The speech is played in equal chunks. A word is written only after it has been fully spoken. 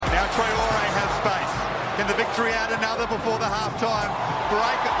Now Traore has space. Can the victory add another before the half-time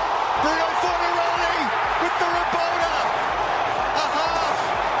break? Bruno Fornaroli with the Rabona. A half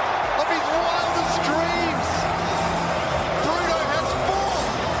of his wildest dreams. Bruno has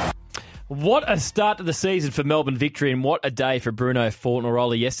four. What a start to the season for Melbourne Victory, and what a day for Bruno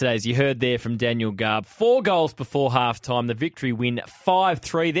Fornaroli yesterday, as you heard there from Daniel Garb. 4 goals before half-time. The Victory win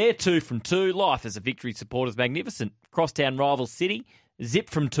 5-3. They're 2 from 2. Life as a Victory supporter is magnificent. Crosstown rival City, zip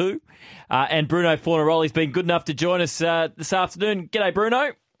from 2. And Bruno Fornaroli's been good enough to join us this afternoon. G'day,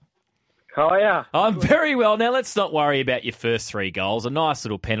 Bruno. How are you? I'm very well. Now, let's not worry about your first 3 goals. A nice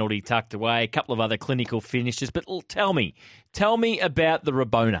little penalty tucked away, a couple of other clinical finishes. But tell me about the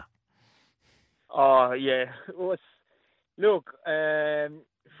Rabona. Oh, yeah. Look,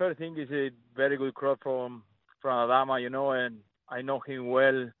 first thing is a very good crowd from Adama, and I know him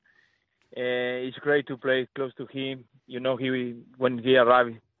well. It's great to play close to him. When he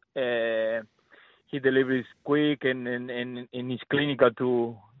arrived, he delivers quick and he's clinical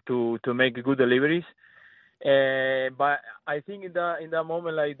to make good deliveries. But I think in that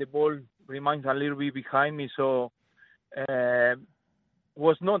moment, like, the ball remains a little bit behind me, so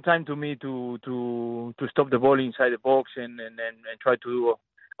was no time to me to stop the ball inside the box and try to do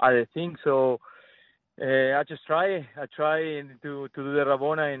other things. So I just try to do the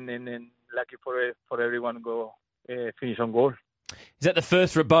Rabona and lucky for everyone go finish on goal. Is that the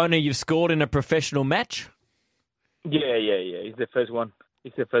first Rabona you've scored in a professional match? Yeah. It's the first one.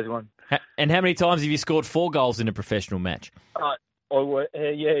 And how many times have you scored 4 goals in a professional match?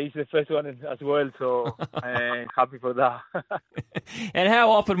 It's the first one as well, so I'm happy for that. And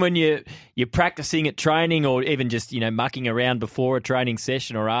how often when you're practicing at training, or even just mucking around before a training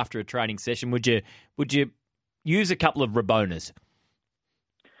session or after a training session, would you use a couple of Rabonas?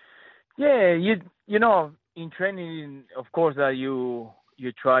 Yeah, in training, of course, that you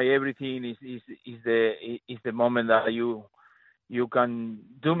try everything. Is the moment that you can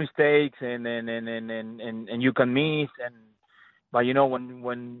do mistakes and you can miss, but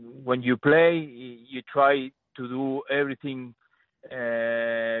when you play, you try to do everything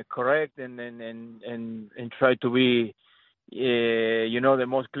correct and try to be the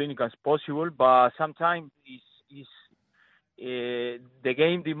most clinical as possible. But sometimes the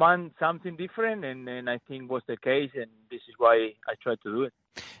game demands something different, and I think was the case, and this is why I tried to do it.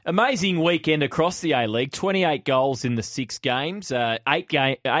 Amazing weekend across the A-League. 28 goals in the 6 games.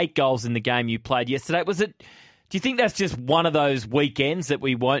 8 goals in the game you played yesterday. Do you think that's just one of those weekends that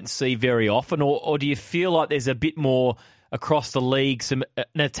we won't see very often, or do you feel like there's a bit more across the league, an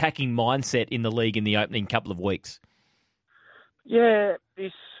attacking mindset in the league in the opening couple of weeks? Yeah,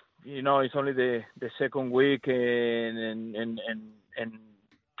 it's only the second week,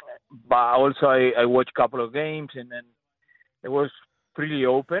 but also I watched a couple of games, and then it was pretty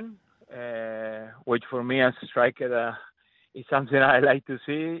open, which for me as a striker is something I like to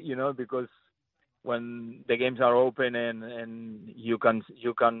see, because when the games are open and you can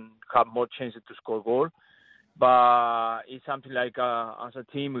have more chances to score goal. But it's something like as a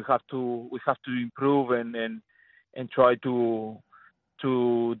team we have to improve and try to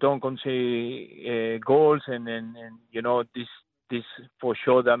don't concede goals and this for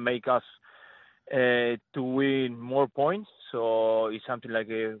sure that make us to win more points. So it's something like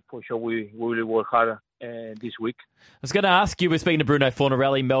for sure we will work hard this week. I was going to ask you, we're speaking to Bruno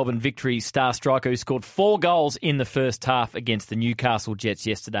Fornaroli, Melbourne Victory star striker, who scored 4 goals in the first half against the Newcastle Jets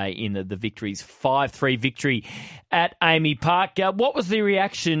yesterday in the Victory's 5-3 victory at Amy Park. What was the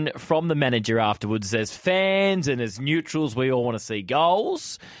reaction from the manager afterwards? As fans and as neutrals, we all want to see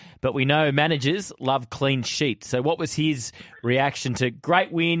goals, but we know managers love clean sheets. So what was his reaction to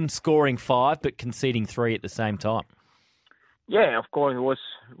great win, scoring 5, but conceding 3 at the same time? Yeah, of course, it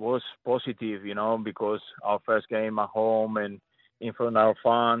was positive, because our first game at home and in front of our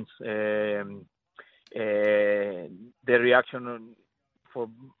fans, the reaction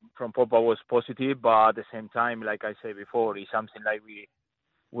from Popa was positive, but at the same time, like I said before, it's something like we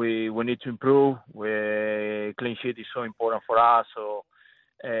need to improve. Clean sheet is so important for us, so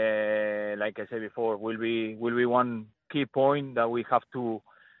like I said before, will be one key point that we have to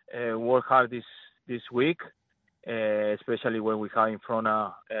work hard this week. Especially when we have in front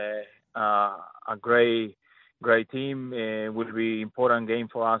a great team, will be important game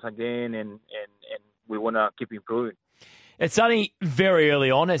for us again, and we want to keep improving. It's only very early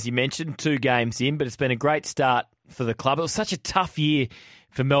on, as you mentioned, 2 games in, but it's been a great start for the club. It was such a tough year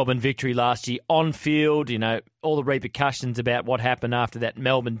for Melbourne Victory last year on field. All the repercussions about what happened after that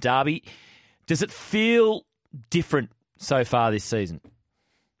Melbourne derby. Does it feel different so far this season?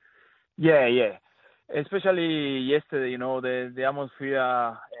 Yeah. Especially yesterday, the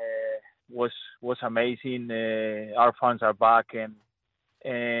atmosphere was amazing. Our fans are back,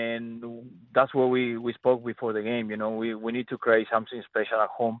 and that's what we spoke before the game. We need to create something special at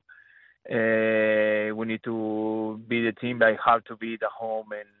home. We need to be the team that have to beat at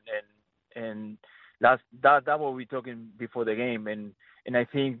home, and that's what we're talking before the game. And I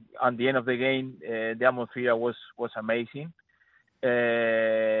think at the end of the game, the atmosphere was amazing.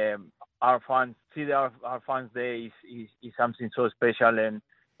 Our fans there is something so special and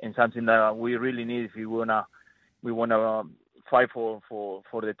something that we really need if we wanna fight for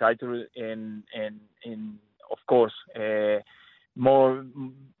the title and of course more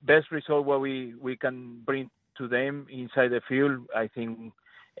best result what we can bring to them inside the field. I think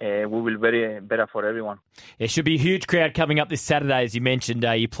we will be better for everyone. It should be a huge crowd coming up this Saturday, as you mentioned.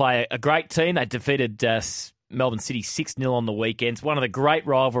 You play a great team. They defeated Melbourne City 6-0 on the weekend. It's one of the great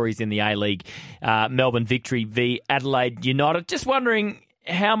rivalries in the A-League, Melbourne Victory v Adelaide United. Just wondering,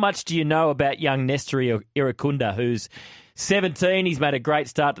 how much do you know about young Nestori Irakunda, who's 17? He's made a great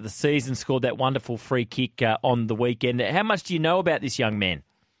start to the season, scored that wonderful free kick on the weekend. How much do you know about this young man?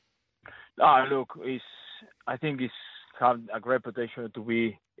 Look, I think he's had a great potential to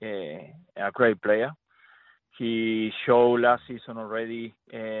be a great player. He showed last season already,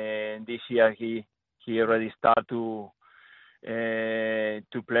 and this year he already started to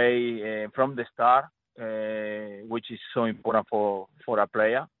play from the start, which is so important for a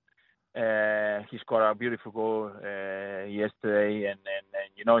player. He scored a beautiful goal yesterday, and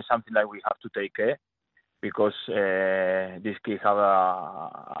it's something like we have to take care because this kid have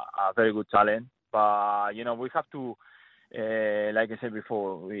a very good talent. But we have to, like I said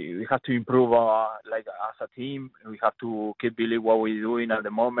before, we have to improve as a team. We have to keep believing what we're doing at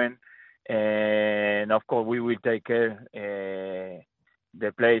the moment. And of course, we will take care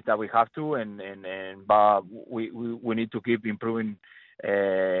the place that we have to, but we need to keep improving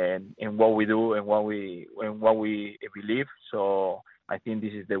in what we do and what we believe. So I think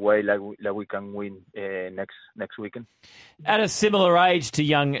this is the way that we can win next weekend. At a similar age to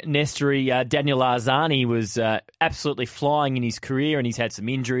young Nestori, Daniel Arzani was absolutely flying in his career, and he's had some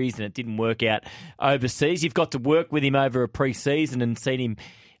injuries and it didn't work out overseas. You've got to work with him over a pre-season and seen him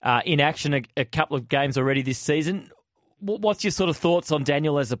in action a couple of games already this season. What's your sort of thoughts on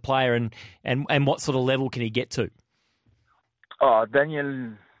Daniel as a player, and what sort of level can he get to? Oh,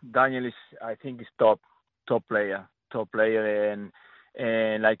 Daniel is, I think, is top player,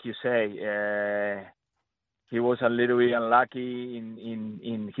 and like you say, he was a little bit unlucky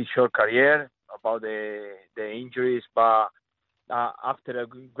in his short career about the injuries, but after a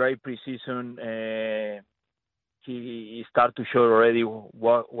great preseason, he started to show already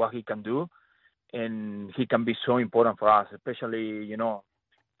what he can do, and he can be so important for us, especially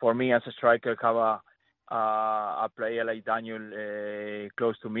for me as a striker. Have a player like Daniel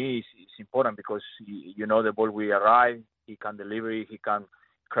close to me is important because the ball will arrive, he can deliver, he can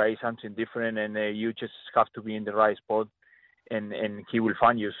create something different, and you just have to be in the right spot, and he will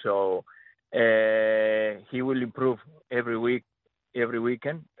find you. So he will improve every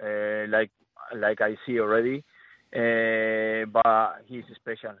weekend, like I see already. But he's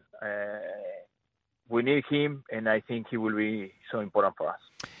special. We need him, and I think he will be so important for us.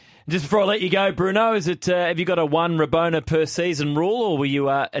 Just before I let you go, Bruno, is it have you got a one Rabona per season rule, or will you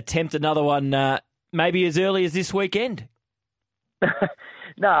attempt another one maybe as early as this weekend?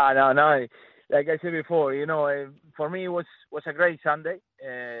 No. Like I said before, for me it was a great Sunday,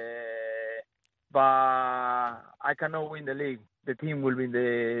 but I cannot win the league. The team will win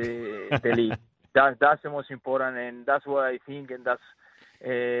the league. That's the most important, and that's what I think, and that's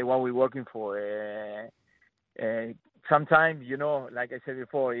what we're working for. Sometimes, like I said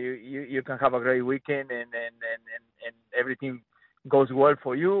before, you can have a great weekend and everything goes well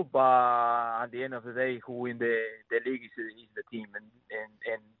for you, but at the end of the day, who win the league is the team,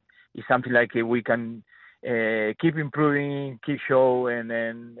 and it's something like we can keep improving, keep showing,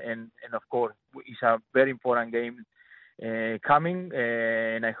 and of course, it's a very important game coming,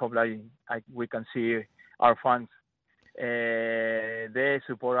 and I hope we can see our fans they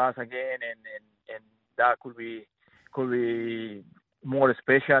support us again, and that could be more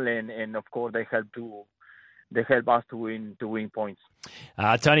special, and of course they help us to win points.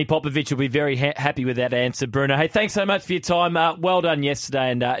 Tony Popovic will be very happy with that answer, Bruno. Hey, thanks so much for your time. Well done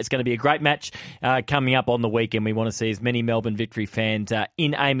yesterday, and it's going to be a great match coming up on the weekend. We want to see as many Melbourne Victory fans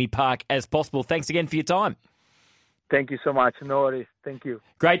in Amy Park as possible. Thanks again for your time. Thank you so much. No worries. Thank you.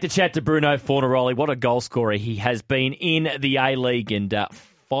 Great to chat to Bruno Fornaroli. What a goal scorer he has been in the A-League, and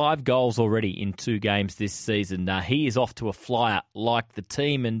 5 goals already in 2 games this season. He is off to a flyer like the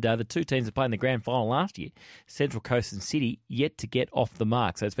team, and the 2 teams that played in the grand final last year, Central Coast and City, yet to get off the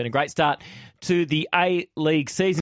mark. So it's been a great start to the A-League season.